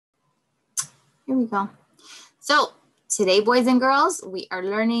Here we go. So today, boys and girls, we are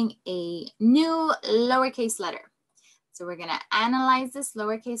learning a new lowercase letter. So we're gonna analyze this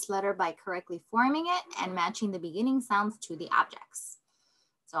lowercase letter by correctly forming it and matching the beginning sounds to the objects.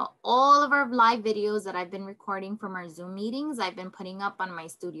 So all of our live videos that I've been recording from our Zoom meetings, I've been putting up on my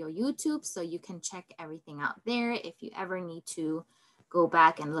studio YouTube, so you can check everything out there if you ever need to go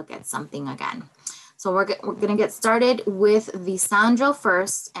back and look at something again. So we're gonna get started with the sound drill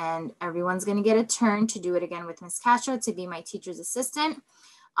first, and everyone's gonna get a turn to do it again with Miss Castro to be my teacher's assistant.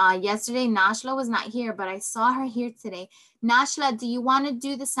 Yesterday, Nashla was not here, but I saw her here today. Nashla, do you wanna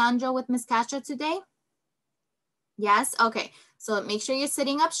do the sound drill with Miss Castro today? Yes, okay. So make sure you're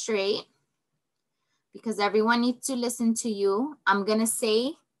sitting up straight because everyone needs to listen to you. I'm gonna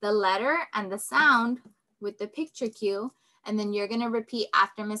say the letter and the sound with the picture cue, and then you're gonna repeat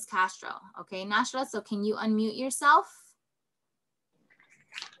after Miss Castro. Okay, Nashla, so can you unmute yourself?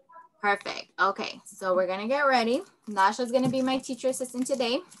 Perfect, okay, so we're gonna get ready. Nashla's gonna be my teacher assistant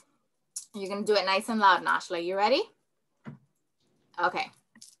today. You're gonna do it nice and loud, Nashla, you ready? Okay,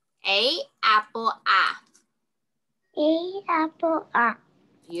 A, apple, A. A, apple, A.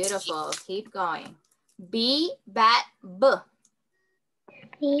 Beautiful, keep going. B, bat, B.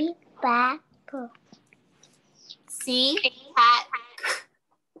 B, bat, B. C, cat,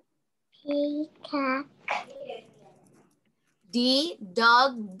 C, cat. D,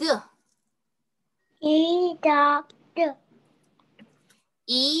 dog, D. E, dog, D.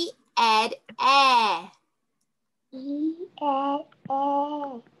 E, ed, E. E, ed,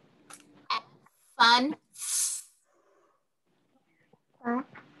 E. Fun, F.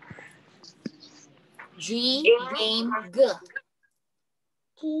 G, game, G.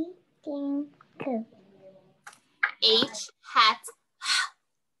 G, game, G. H, hat,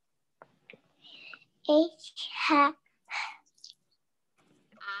 H, hat.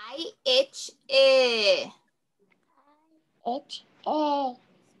 I, itch, I. H, A.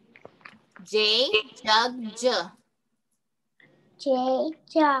 J, jug, J. J,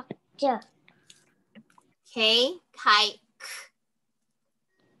 jug, J. K, kite,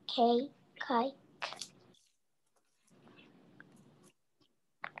 K, kite.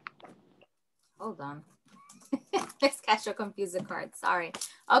 hold on. This Castro confused the card, sorry.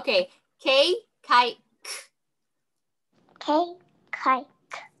 Okay, K, kite, K, kite.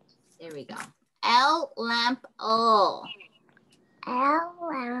 there we go. L, lamp, O. L,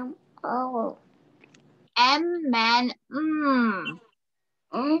 M, O. M, man,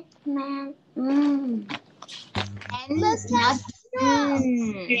 S, man, N, nut,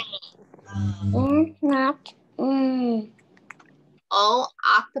 N, not, O,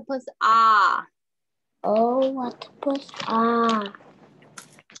 octopus, ah. O, octopus, ah.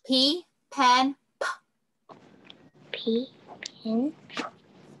 P, pen, P, pin.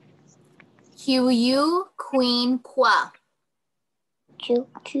 Q, U, queen, qua. Q,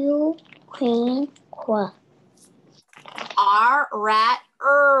 Q, queen, qua. R, rat,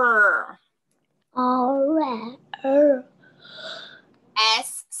 R. R,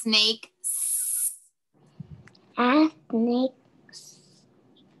 S, snake, S. S, snake.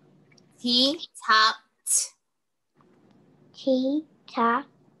 T, top, T. T, top.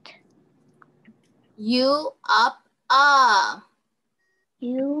 U, up,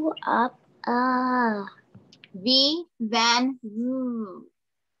 U, up, V, van, V.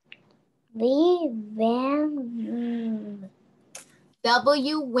 V, van,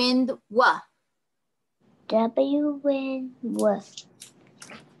 W, wind, W. W, win, W.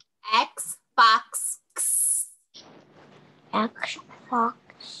 X, fox, X. X,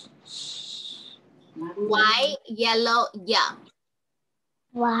 fox. Y, yellow, yeah.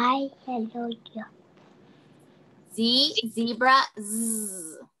 Y, yellow, yeah. Z, zebra,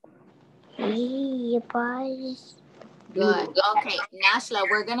 Z. Zebras. Good. Okay, Nashla,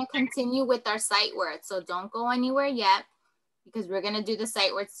 we're going to continue with our sight words. So don't go anywhere yet because we're going to do the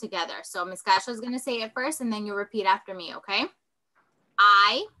sight words together. So Miss Kasha is going to say it first and then you repeat after me, okay?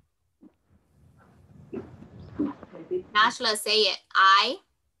 I. Nashla, say it. I.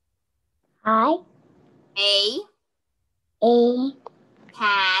 A.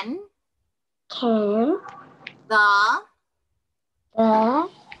 Can. Can. The.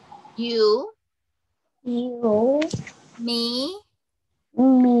 You. You. Me.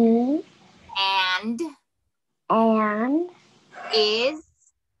 Me. And. Is.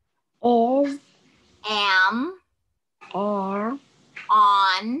 Is. Am. Am.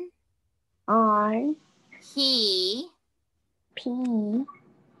 On. He. P.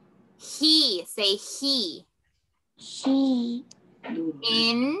 He. Say he. She.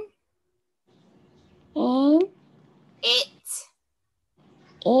 In. In. It.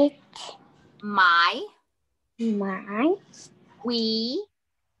 It. My. My. We.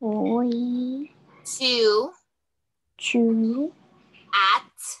 We. To. To.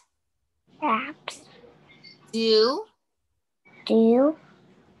 At. Apps. Do. Do.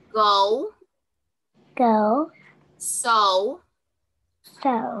 Go. Go. So.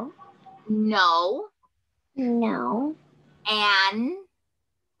 So. No. No. And.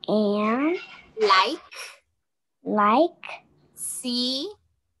 And. Like. Like. See.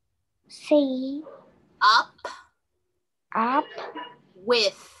 See. Up. Up.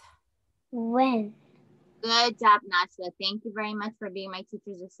 With. When. Good job, Nashla. Thank you very much for being my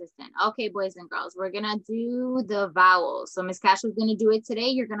teacher's assistant. Okay, boys and girls, we're gonna do the vowels. So Miss Cash is gonna do it today.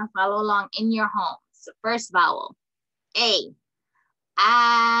 You're gonna follow along in your home. So first vowel, A.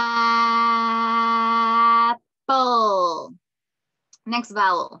 Apple. Next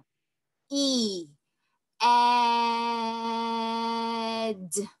vowel, E. Ed.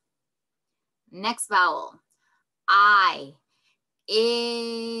 Next vowel, I. Itch.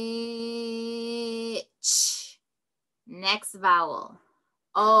 Next vowel,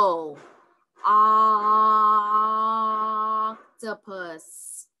 O.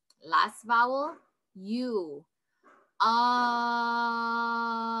 Octopus. Last vowel, U. Up.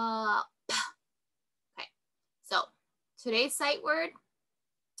 Okay, so today's sight word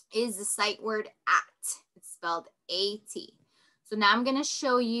is the sight word at. It's spelled A-T. So now I'm gonna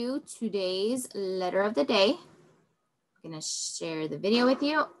show you today's letter of the day. I'm gonna share the video with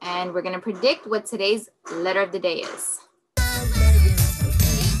you and we're gonna predict what today's letter of the day is.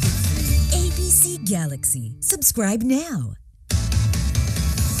 ABC Galaxy. Subscribe now.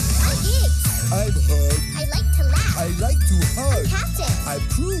 I'm Gigs. I'm Hug. I like to laugh. I like to hug. I'm Captain. I'm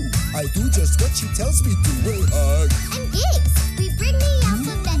Prue. I do just what she tells me to. Hey, Hug. I'm Gigs. We bring the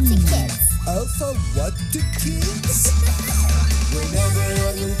alphabet to kids. Alpha what to kids? Whenever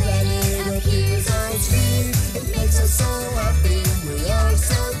a new planet appears on screen, it makes us so happy. We are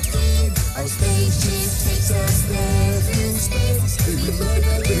so keen. Our spaceship takes us there through space. We learn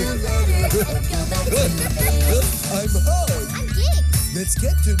a new letter and go back to base. I'm Hug. I'm Gigs. Let's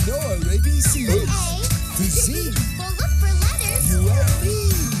get to know our ABCs. A To Z. We'll look for letters. You and me.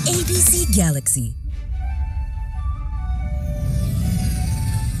 ABC Galaxy.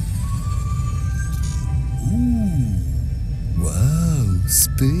 Ooh. Wow,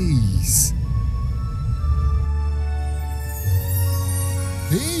 space.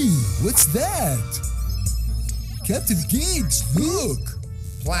 Hey, what's that? Captain Gigs, look.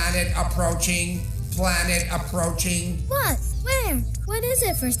 Planet approaching. Planet approaching. What? Where? What is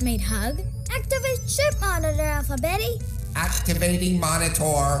it, First Mate Hug? Activate ship monitor, Alphabetty. Activating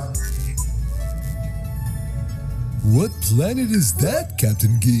monitor. What planet is that,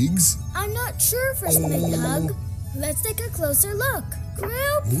 Captain Gigs? I'm not sure, First Mate Hug. Let's take a closer look.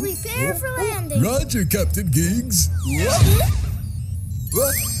 Crew, prepare for landing. Roger, Captain Gigs. Wow.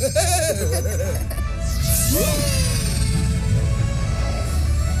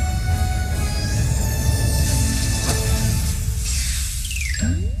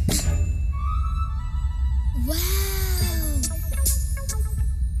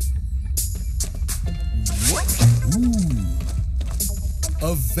 Ooh.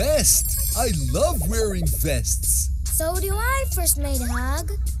 A vest. I love wearing vests. So do I, First Mate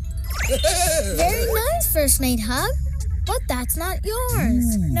Hug. Very nice, First Mate Hug. But that's not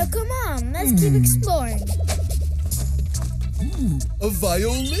yours. Now come on, let's keep exploring. Ooh, a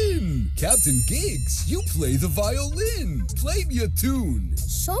violin. Captain Gigs, you play the violin. Play me a tune.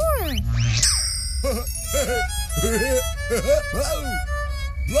 Sure.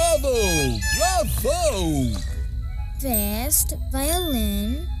 Bravo! Bravo! Vest,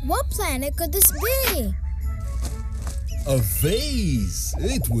 violin. What planet could this be? A vase.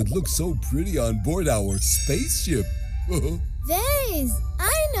 It would look so pretty on board our spaceship. Vase.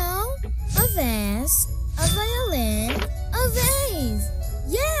 I know. A vest, a violin, a vase.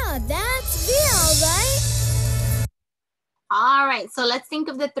 Yeah, that's V, all right. All right, so let's think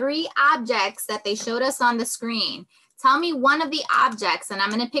of the three objects that they showed us on the screen. Tell me one of the objects, and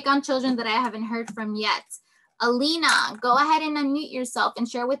I'm gonna pick on children that I haven't heard from yet. Alina, go ahead and unmute yourself and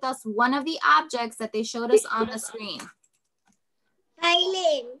share with us one of the objects that they showed us on the screen.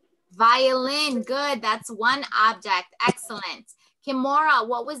 Violin. Violin, good, that's one object, excellent. Kimora,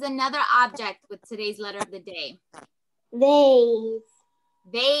 what was another object with today's letter of the day? Vase.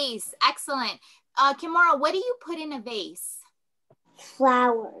 Vase, excellent. Kimora, what do you put in a vase?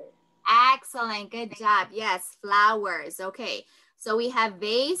 Flower. Excellent, good job. Yes, flowers. Okay, so we have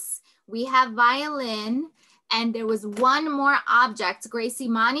vase, we have violin, and there was one more object. Gracie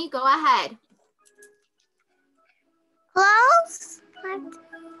Mani, go ahead. Clothes.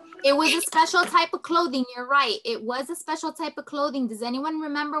 It was a special type of clothing. You're right. It was a special type of clothing. Does anyone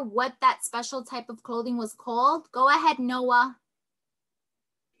remember what that special type of clothing was called? Go ahead, Noah.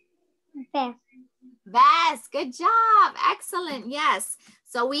 Vest. Vest. Good job. Excellent. Yes.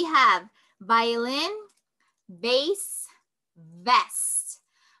 So we have violin, bass, vest.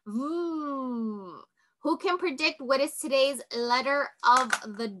 Ooh. Who can predict what is today's letter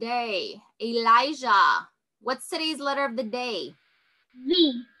of the day? Elijah. What's today's letter of the day?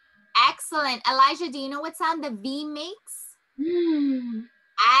 V. Excellent. Elijah, do you know what sound the V makes?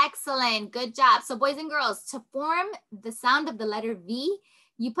 Excellent. Good job. So boys and girls, to form the sound of the letter V,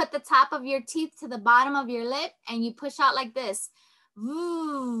 you put the top of your teeth to the bottom of your lip and you push out like this.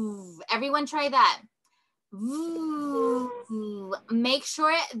 Ooh. Everyone try that. Ooh. Make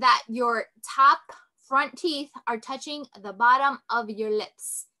sure that your top front teeth are touching the bottom of your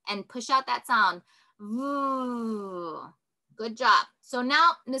lips and push out that sound. Ooh. Good job. So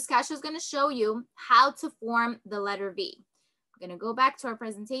now Ms. Kasha is going to show you how to form the letter V. I'm going to go back to our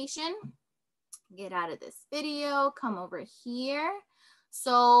presentation, get out of this video, come over here.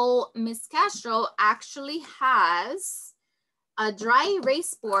 So Ms. Castro actually has a dry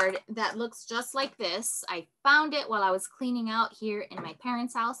erase board that looks just like this. I found it while I was cleaning out here in my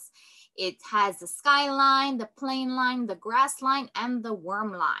parents' house. It has the skyline, the plane line, the grass line, and the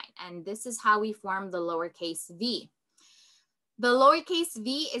worm line. And this is how we form the lowercase v. The lowercase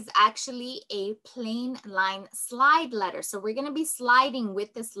v is actually a plain line slide letter. So we're going to be sliding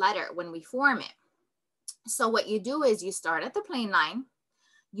with this letter when we form it. So what you do is you start at the plain line,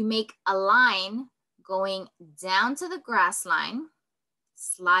 you make a line going down to the grass line,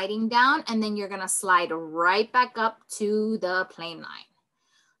 sliding down, and then you're going to slide right back up to the plain line.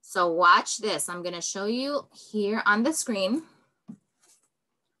 So watch this. I'm going to show you here on the screen.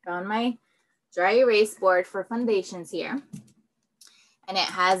 Found my dry erase board for Fundations here. And it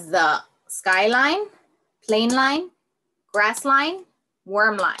has the skyline, plain line, grass line,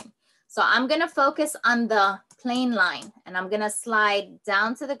 worm line. So I'm going to focus on the plain line and I'm going to slide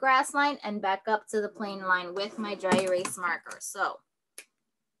down to the grass line and back up to the plain line with my dry erase marker. So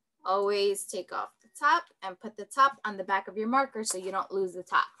always take off the top and put the top on the back of your marker so you don't lose the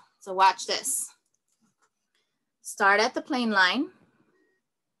top. So watch this. Start at the plain line,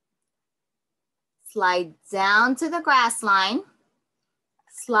 slide down to the grass line,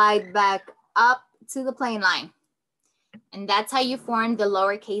 slide back up to the plain line. And that's how you form the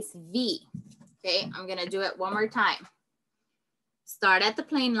lowercase v. Okay, I'm gonna do it one more time. Start at the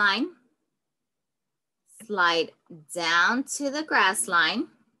plain line, slide down to the grass line,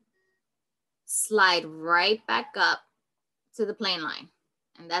 slide right back up to the plain line.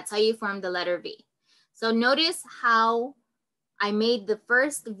 And that's how you form the letter V. So notice how I made the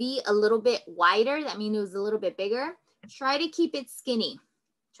first V a little bit wider. That means it was a little bit bigger. Try to keep it skinny.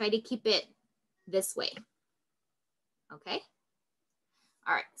 Try to keep it this way. Okay.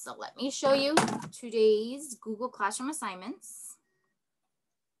 All right, so let me show you today's Google Classroom assignments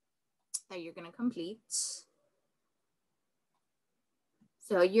that you're gonna complete.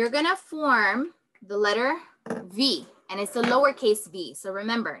 So you're gonna form the letter V, and it's a lowercase v. So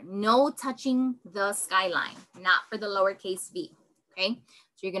remember, no touching the skyline, not for the lowercase v, okay?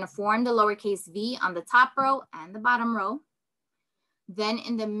 So you're gonna form the lowercase v on the top row and the bottom row. Then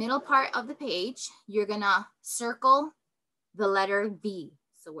in the middle part of the page, you're gonna circle the letter V.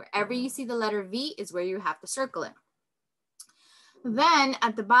 So wherever you see the letter V is where you have to circle it. Then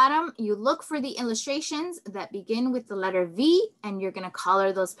at the bottom, you look for the illustrations that begin with the letter V and you're gonna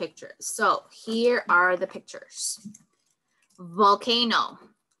color those pictures. So here are the pictures. Volcano,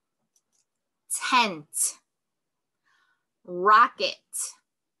 tent, rocket,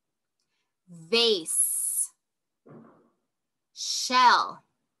 vase, shell,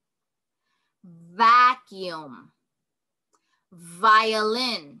 vacuum,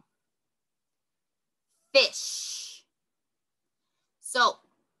 violin, fish. So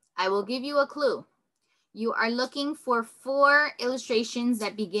I will give you a clue. You are looking for 4 illustrations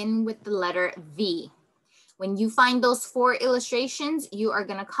that begin with the letter V. When you find those 4 illustrations, you are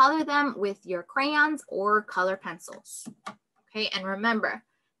going to color them with your crayons or color pencils. Okay, and remember,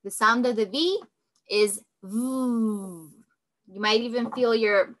 the sound of the V is V. You might even feel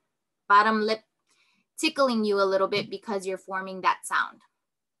your bottom lip tickling you a little bit because you're forming that sound.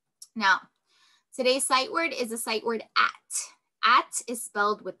 Now, today's sight word is a sight word at. At is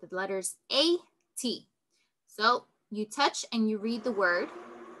spelled with the letters A-T. So you touch and you read the word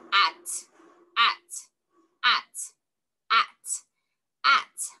at, at, at, at,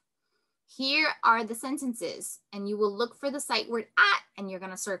 at. Here are the sentences, and you will look for the sight word at, and you're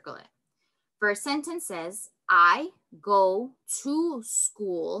going to circle it. First sentence says, I go to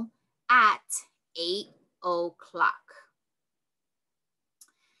school at 8 o'clock.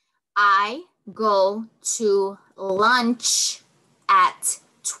 I go to lunch at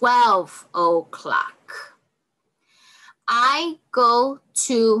 12 o'clock. I go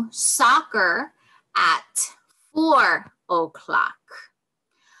to soccer at 4 o'clock.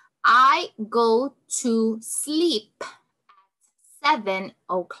 I go to sleep at 7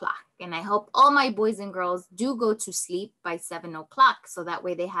 o'clock. And I hope all my boys and girls do go to sleep by 7 o'clock, so that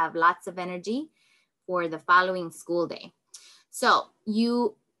way they have lots of energy for the following school day. So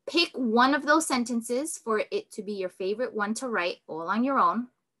you pick one of those sentences for it to be your favorite one to write all on your own.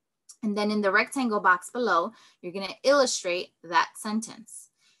 And then in the rectangle box below, you're going to illustrate that sentence.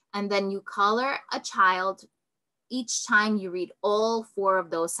 And then you color a child each time you read all 4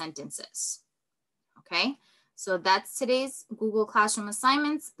 of those sentences. Okay, so that's today's Google Classroom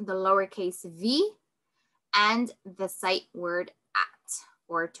assignments, the lowercase v and the sight word at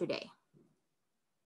for today.